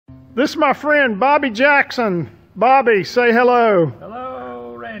This is my friend Bobby Jackson. Bobby, say hello.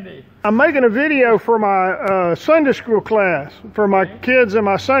 Hello, Randy. I'm making a video for my Sunday school class, for my kids in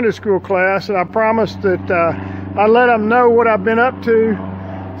my Sunday school class, and I promised that I'd let them know what I've been up to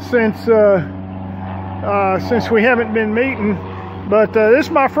since we haven't been meeting. But this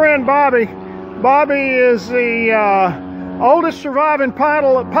is my friend Bobby. Bobby is the oldest surviving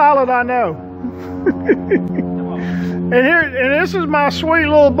pilot I know. And this is my sweet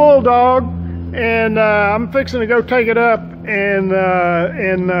little Bulldog, and I'm fixing to go take it up and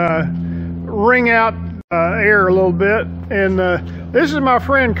wring out air a little bit. And this is my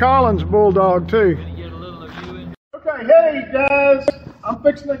friend Colin's Bulldog too. Okay, hey guys, I'm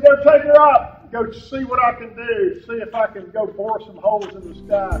fixing to go take her up, go see what I can do, see if I can go bore some holes in the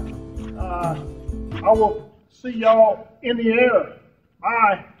sky. I will see y'all in the air.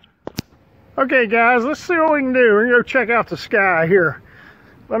 Bye. Okay guys, let's see what we can do. We're gonna go check out the sky here.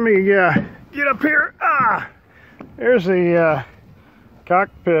 Let me get up here. There's the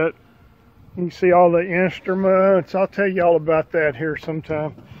cockpit. You can see all the instruments. I'll tell you all about that here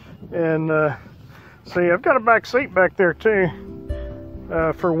sometime. And see, I've got a back seat back there too,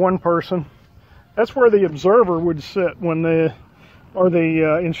 for one person. That's where the observer would sit when the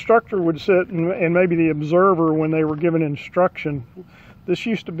instructor would sit, and maybe the observer when they were given instruction. This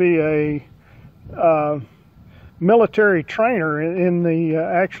used to be a military trainer in the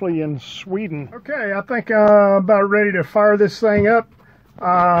actually in Sweden. Okay, I think I'm about ready to fire this thing up.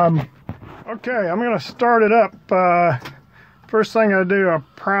 Okay, I'm gonna start it up. First thing I do, I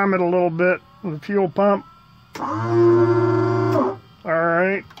prime it a little bit with the fuel pump. All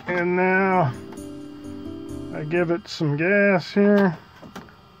right, and now I give it some gas here,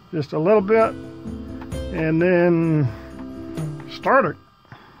 just a little bit, and then start it.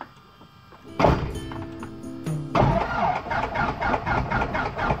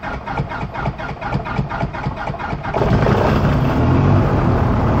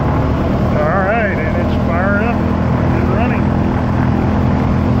 Alright, and it's firing up and running.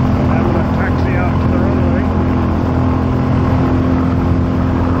 I'm going to taxi out to the runway.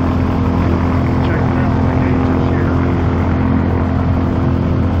 Checking out the gauges here.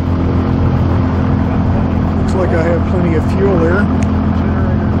 Looks like I have plenty of fuel there.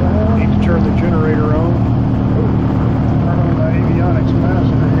 Need to turn the generator on. Turn on the avionics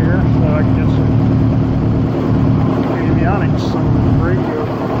master here so I can get some avionics, some radio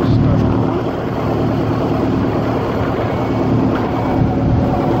stuff.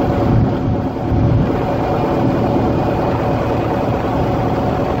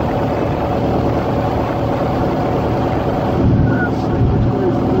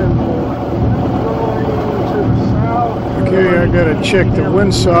 Okay, I gotta check the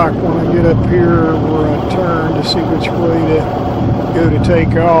windsock when I get up here where I turn to see which way to go to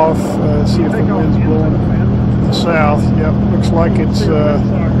take off. See if the wind's blowing from the south. Yep, looks like it's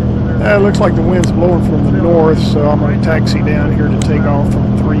it looks like the wind's blowing from the north, so I'm gonna taxi down here to take off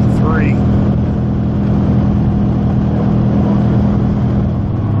from 3-3.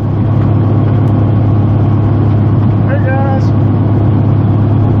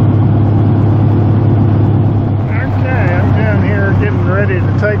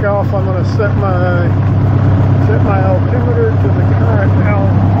 Take off. I'm going to set my altimeter to the current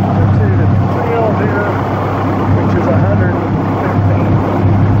altitude at the field here, which is 115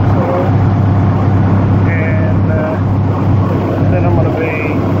 so, and then I'm going to be.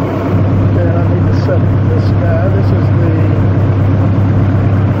 Okay, I need to set this guy. This is the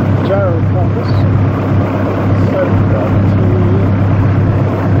gyro compass. Set it up to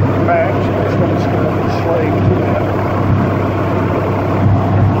match. This one's going to be slave to that.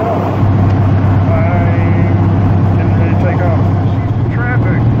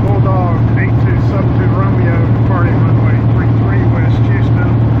 Traffic, Bulldog 8272 Romeo, departing runway 33 West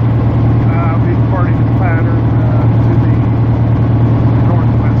Houston. I'll be departing the pattern to the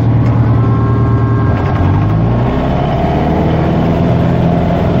northwest.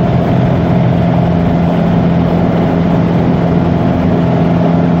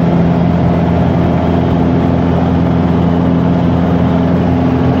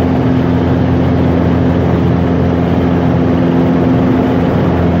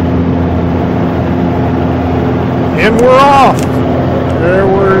 And we're off.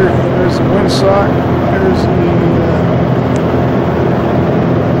 There's the windsock. There's the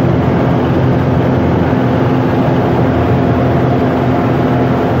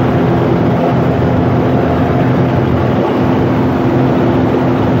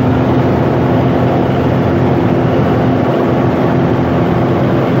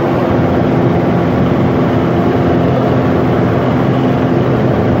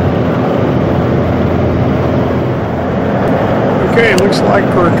looks like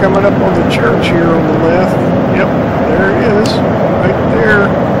we're coming up on the church here on the left. Yep, there it is, right there.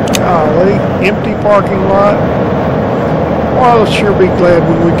 Golly, empty parking lot. Well, I'll sure be glad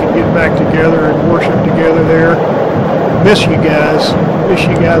when we can get back together and worship together there. Miss you guys. Miss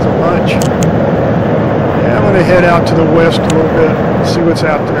you guys a bunch. Yeah, I'm going to head out to the west a little bit, see what's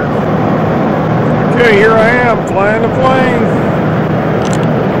out there. Okay, here I am, flying the plane.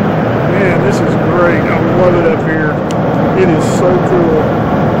 Man, this is great. I love it up here. It is so cool.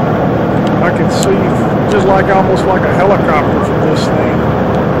 I can see just like almost like a helicopter from this thing.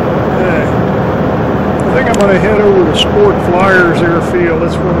 Yeah. I think I'm going to head over to Sport Flyers Airfield.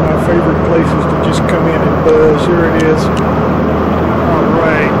 That's one of my favorite places to just come in and buzz. Here it is. All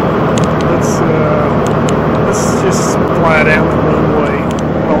right. Let's just fly down the runway.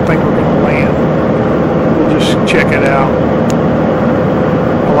 I don't think we're going to land. We'll just check it out.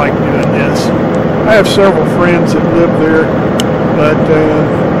 I like doing this. I have several friends that live there, but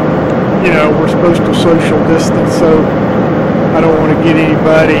you know, we're supposed to social distance, so I don't want to get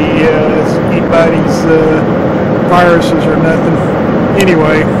anybody's viruses or nothing.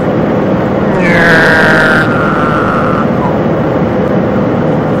 Anyway, here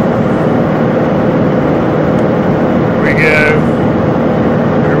we go.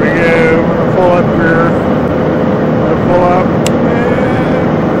 Here we go. I'm gonna pull up here. I'm gonna pull up.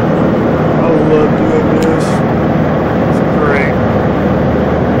 I love doing this. It's great.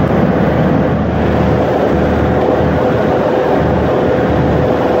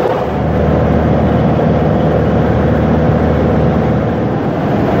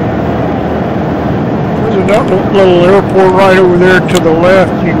 Little airport right over there to the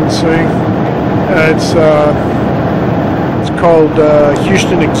left, you can see. It's called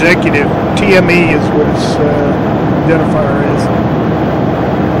Houston Executive. TME is what its identifier is.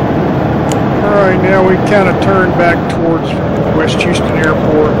 Alright, now we kind of turn back towards West Houston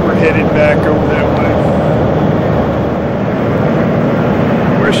Airport. We're headed back over that way.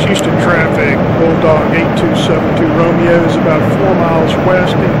 West Houston traffic, Bulldog 8272 Romeo is about 4 miles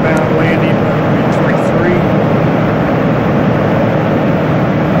west, inbound landing runway 33.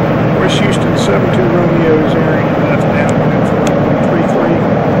 West Houston 72 Romeo is airing left downwind for runway 33,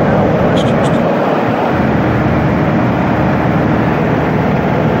 now West Houston.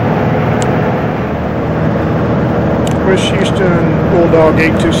 West Houston Bulldog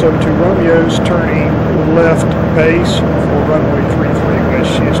 8272 Romeo is turning left base for runway 33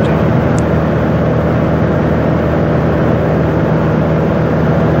 West Houston.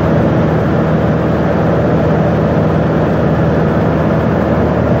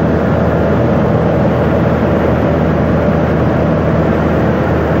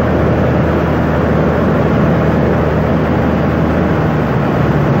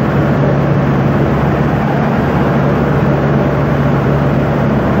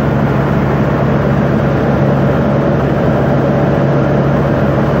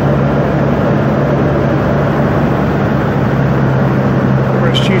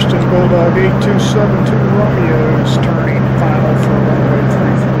 Bulldog 8272 Romeo is turning final for runway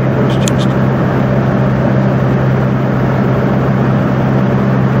 33 West Houston.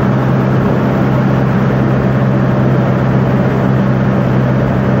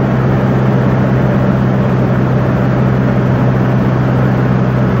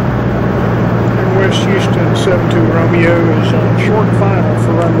 And West Houston 72 Romeo is on short final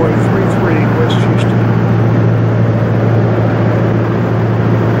for runway 33 West Houston.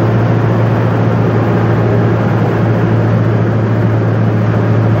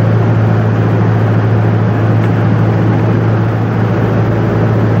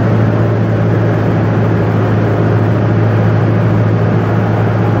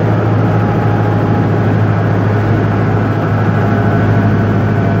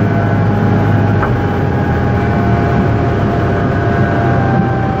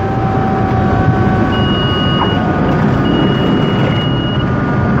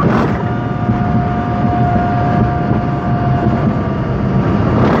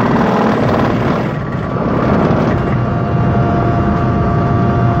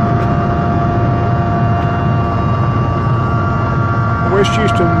 West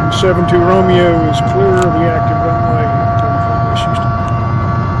Houston 72 Romeo is clear of the active runway from West Houston.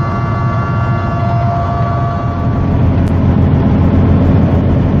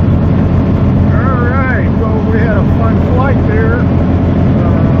 Alright, well we had a fun flight there.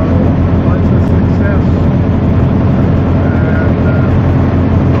 Lots of success. And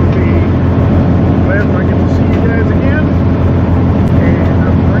I'll be glad when I get to see you guys again. And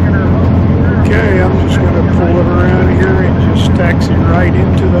I'm bringing her home here. Okay, I'm just going to pull it around here and just taxi right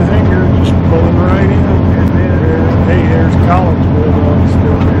into the hangar, just pulling right in. And then Hey, there's Collins Bulldog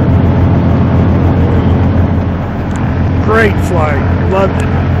still there. Great flight. Loved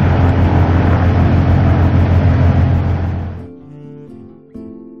it.